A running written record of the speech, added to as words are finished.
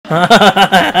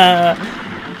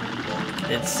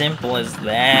It's simple as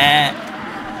that.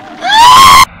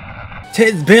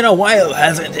 It's been a while,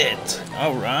 hasn't it?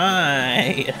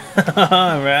 Alright.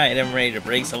 Alright, I'm ready to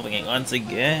break something once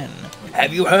again.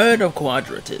 Have you heard of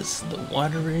Quadratus, the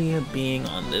watery being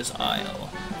on this isle?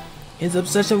 His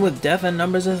obsession with death and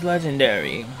numbers is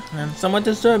legendary, and somewhat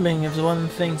disturbing if one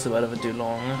thinks about it for too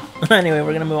long. Anyway,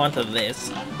 we're gonna move on to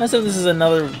this. I assume this is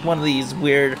another one of these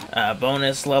weird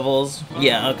bonus levels.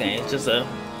 Yeah, okay, it's just a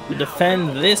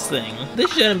defend this thing.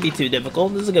 This shouldn't be too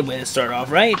difficult. This is a good way to start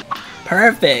off, right?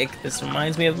 Perfect! This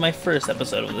reminds me of my first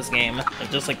episode of this game.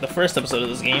 And just like the first episode of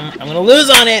this game, I'm gonna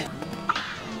lose on it!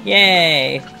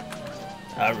 Yay!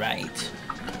 Alright.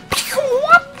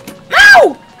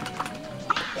 No!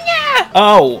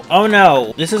 Oh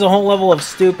no. This is a whole level of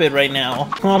stupid right now.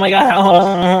 Oh my god.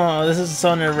 Oh, this is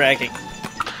so nerve-wracking.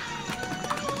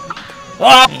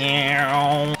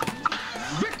 Oh.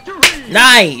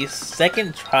 Nice!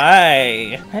 Second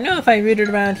try. I know if I rooted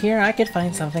around here, I could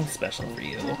find something special for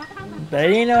you. But I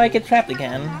didn't know I get trapped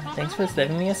again. Thanks for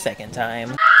saving me a second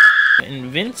time.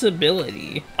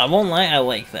 Invincibility. I won't lie, I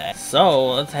like that.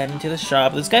 So, let's head into the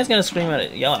shop. This guy's gonna scream at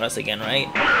it, yell at us again, right?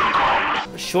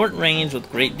 Short range with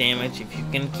great damage if you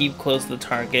can keep close to the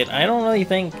target. I don't really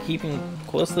think keeping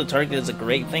close to the target is a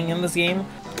great thing in this game.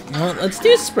 Well, let's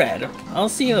do spread. I'll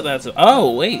see what that's...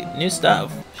 Oh, wait, new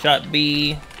stuff. Shot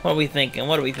B. What are we thinking?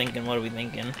 What are we thinking? What are we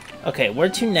thinking? Okay, where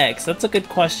to next? That's a good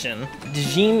question.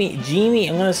 Djimm,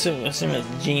 I'm gonna assume it's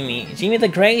Djimm the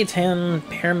Great and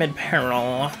Pyramid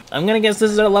Peril. I'm gonna guess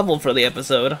this is our level for the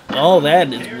episode. Oh,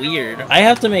 that is weird. I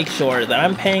have to make sure that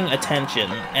I'm paying attention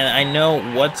and I know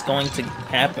what's going to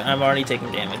happen. I'm already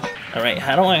taking damage. Alright,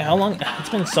 how long? It's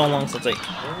been so long since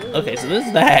okay, so this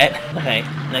is that. Okay,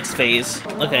 next phase.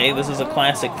 Okay, this is a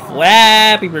classic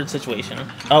Flappy Bird situation.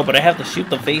 Oh, but I have to shoot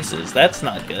the faces. That's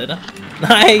not good.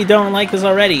 I don't like this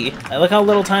already. Look how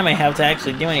little time I have to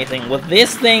actually do anything. With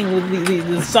this thing, with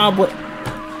the saw...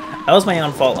 That was my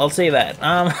own fault, I'll say that.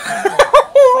 Oh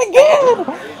my god!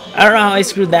 I don't know how I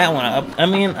screwed that one up. I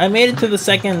mean, I made it to the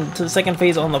second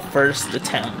phase on the first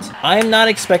attempt. I'm not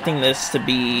expecting this to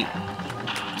be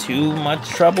too much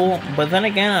trouble, but then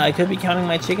again, I could be counting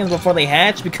my chickens before they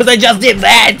hatch because I just did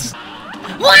that!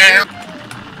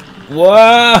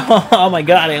 Whoa! Oh my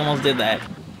god, I almost did that.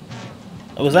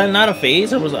 Was that not a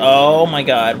phase, or was... Oh my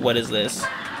god, what is this?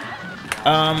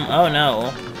 Oh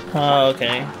no. Oh,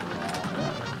 okay.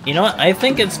 You know what? I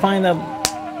think it's fine that...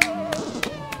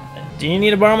 Do you need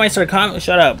to borrow my sarcophagus?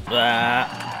 Shut up.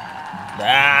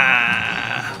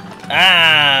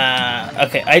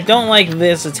 Okay, I don't like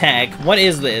this attack. What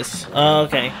is this?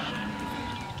 Okay.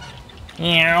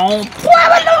 I'm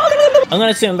gonna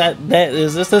assume that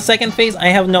is this the second phase? I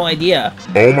have no idea.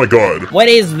 Oh my god. What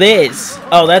is this?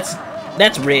 Oh, that's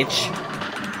rich.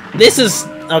 This is...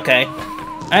 Okay.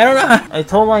 I don't know. I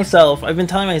told myself, I've been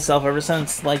telling myself ever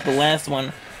since, like, the last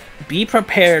one, be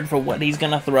prepared for what he's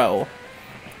gonna throw.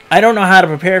 I don't know how to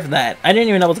prepare for that. I didn't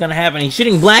even know what's gonna happen. He's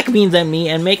shooting black beans at me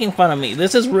and making fun of me.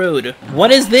 This is rude.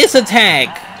 What is this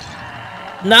attack?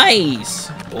 Nice!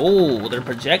 Oh, they're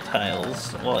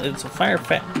projectiles. Well, it's a fire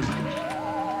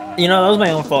You know, that was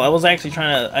my own fault. I was actually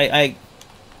trying to...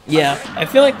 Yeah, I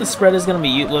feel like the spread is gonna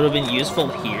be would have been useful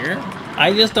here.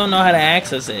 I just don't know how to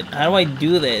access it. How do I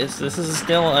do this? This is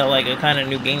still like a kind of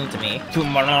new game to me.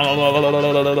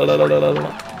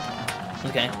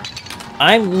 Okay.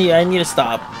 I need to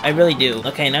stop. I really do.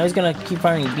 Okay, now he's gonna keep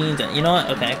firing beans at... You know what?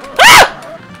 Okay.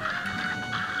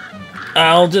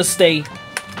 I'll just stay...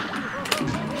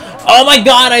 Oh my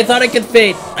god, I thought I could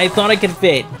fit! I thought I could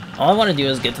fit! All I want to do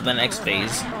is get to the next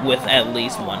phase with at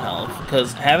least 1 health,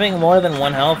 because having more than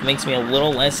 1 health makes me a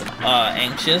little less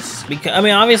anxious. Because I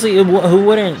mean, obviously, who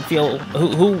wouldn't feel?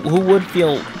 Who would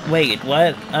feel? Wait,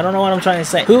 what? I don't know what I'm trying to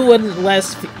say. Who wouldn't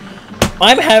less?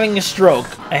 I'm having a stroke.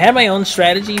 I had my own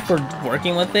strategy for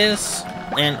working with this,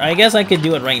 and I guess I could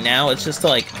do it right now. It's just to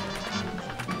like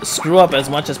screw up as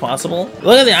much as possible.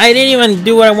 Look at that! I didn't even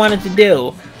do what I wanted to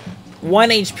do. 1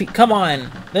 HP. Come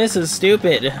on, this is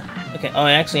stupid. Okay, oh,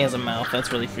 it actually has a mouth.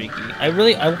 That's really freaky. I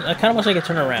kind of wish I could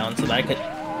turn around so that I could...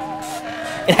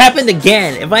 It happened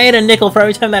again! If I had a nickel for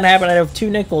every time that happened, I'd have 2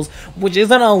 nickels, which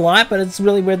isn't a lot, but it's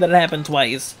really weird that it happened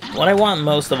twice. What I want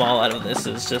most of all out of this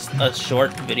is just a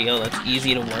short video that's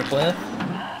easy to work with,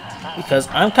 because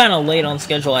I'm kind of late on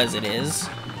schedule as it is,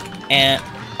 and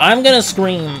I'm gonna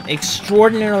scream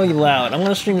extraordinarily loud. I'm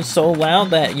gonna scream so loud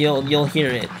that you'll hear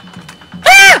it.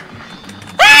 Ah!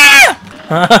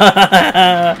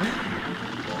 Ah!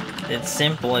 It's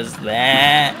simple as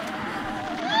that.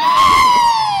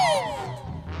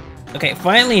 Okay,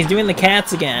 finally he's doing the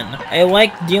cats again. I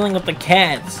like dealing with the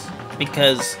cats.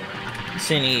 because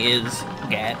Cinni is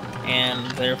Gat,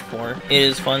 and therefore it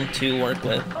is fun to work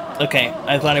with. Okay,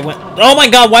 I thought I went. Oh my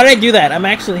god, why did I do that? I'm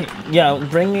actually. Yeah,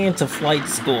 bring me into flight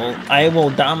school. I will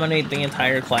dominate the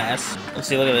entire class. Let's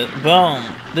see, look at it. Boom.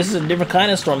 This is a different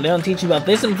kind of storm. They don't teach you about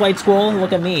this in flight school.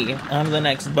 Look at me. I'm the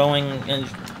next Boeing.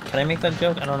 Can I make that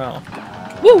joke? I don't know.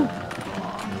 Woo!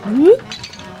 Woo!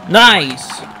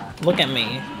 Nice! Look at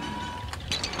me.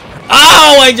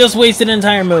 Oh, I just wasted an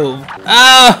entire move.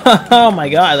 Oh my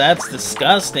god, that's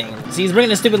disgusting. See, he's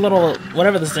bringing a stupid little,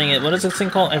 whatever this thing is. What is this thing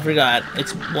called? I forgot.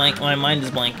 It's blank. My mind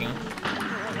is blanking.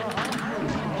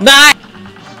 Nah!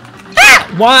 Ah!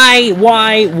 Why?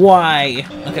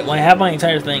 Okay, well, I have my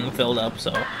entire thing filled up,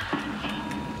 so.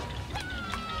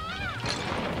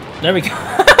 There we go.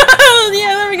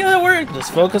 Yeah, there we go, that worked.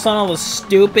 Just focus on all the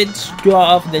stupid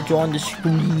stuff that's on the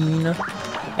screen.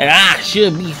 And I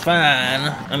should be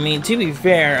fine. I mean, to be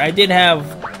fair, I did have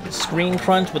screen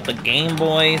crunch with the Game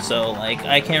Boy, so like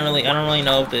I don't really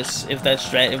know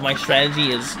if my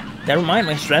strategy is. Never mind,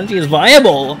 my strategy is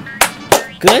viable.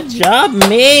 Good job,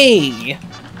 me.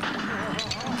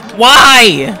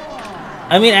 Why?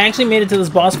 I mean, I actually made it to this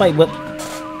boss fight, but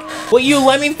will you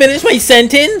let me finish my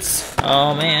sentence?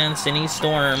 Oh man, Cinni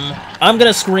Storm. I'm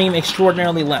gonna scream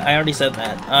extraordinarily loud. I already said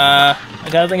that. I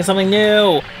gotta think of something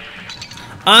new.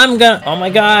 Oh my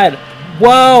god!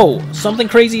 Whoa! Something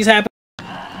crazy is happening.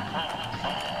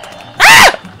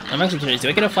 Ah! I'm actually curious. Do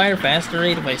I get a fire faster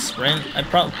rate if I sprint?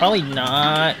 Probably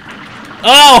not.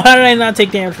 Oh! How did I not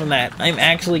take damage from that? I'm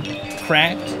actually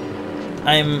cracked.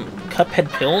 I'm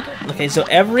Cuphead pilled. Okay, so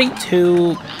every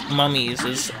 2 mummies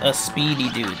is a speedy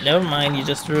dude. Never mind. You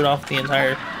just threw it off the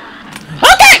entire.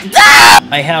 Okay! Ah!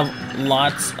 I have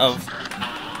lots of.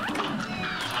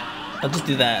 I'll just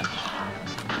do that.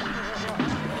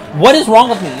 What is wrong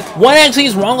with me? What actually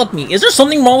is wrong with me? Is there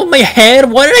something wrong with my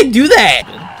head? Why did I do that?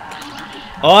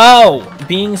 Oh,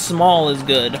 being small is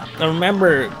good. Now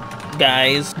remember,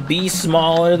 guys, be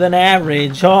smaller than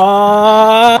average.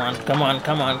 Oh! Come on.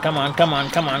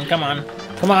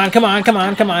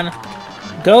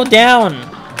 Go down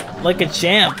like a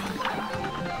champ.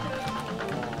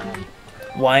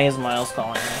 Why is Miles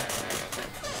calling me?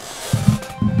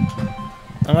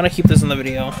 I'm gonna keep this in the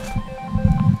video.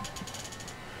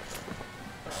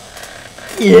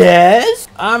 Yes?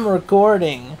 I'm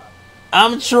recording.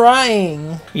 I'm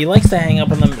trying. He likes to hang up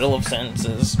in the middle of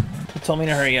sentences. He told me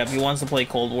to hurry up. He wants to play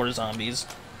Cold War Zombies.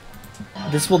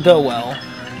 This will go well.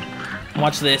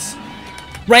 Watch this.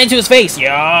 Right into his face!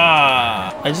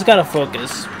 Yeah! I just gotta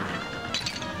focus.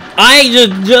 I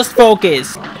just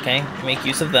focus! Okay, make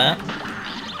use of that.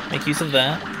 Make use of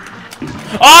that.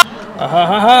 Oh!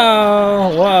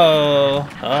 Whoa!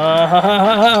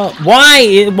 Why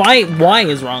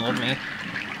is wrong with me?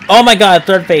 Oh my god,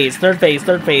 third phase. 1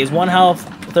 health,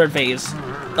 third phase.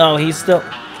 Oh, he's still.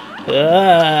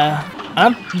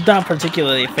 I'm not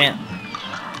particularly a fan.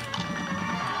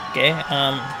 Okay,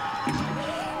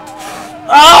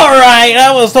 Alright,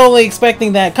 I was totally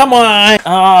expecting that. Come on!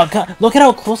 Oh god, look at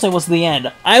how close I was to the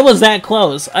end. I was that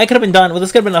close. I could have been done. Well,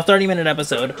 this could have been a 30-minute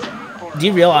episode. Do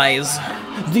you realize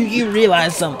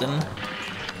something?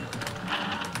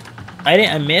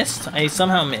 I missed? I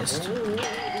somehow missed.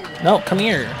 No, come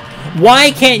here.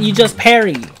 Why can't you just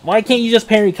parry? Why can't you just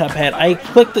parry, Cuphead? I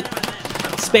clicked the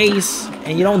space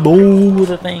and you don't do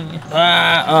the thing.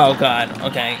 Oh god.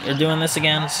 Okay, you're doing this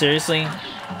again? Seriously?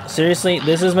 Seriously?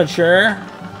 This is mature?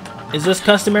 Is this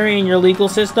customary in your legal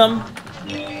system?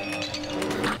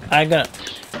 No, it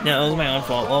was my own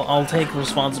fault. I'll take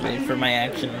responsibility for my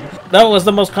actions. That was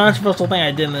the most controversial thing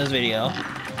I did in this video.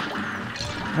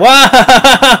 Whoa!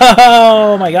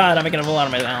 Oh my god, I'm making a fool out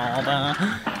of myself.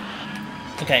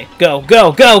 Okay, go!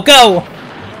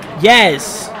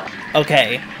 Yes!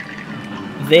 Okay.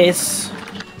 This.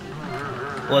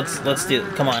 Let's do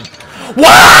it. Come on.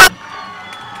 What?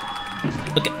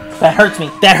 Okay,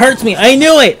 that hurts me. I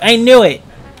knew it.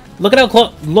 Look at how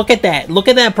close. Look at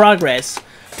that progress.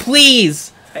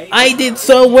 Please. I did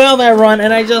so well that run,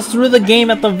 and I just threw the game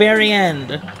at the very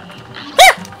end.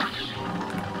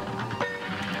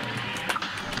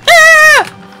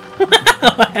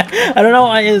 I don't know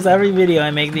why it's every video I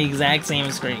make the exact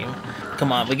same scream.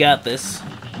 Come on, we got this.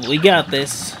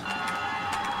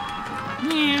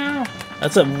 Meow.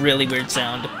 That's a really weird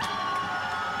sound.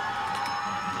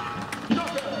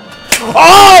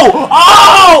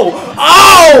 Oh!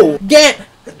 I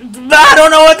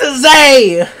don't know what to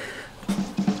say!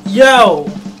 Yo!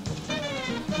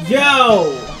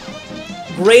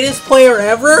 Greatest player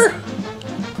ever?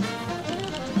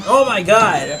 Oh my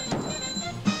god.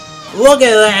 Look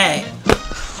at that!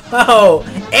 Oh,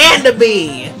 and a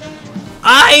bee!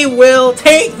 I will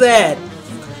take that!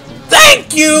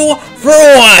 Thank you for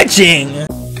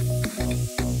watching!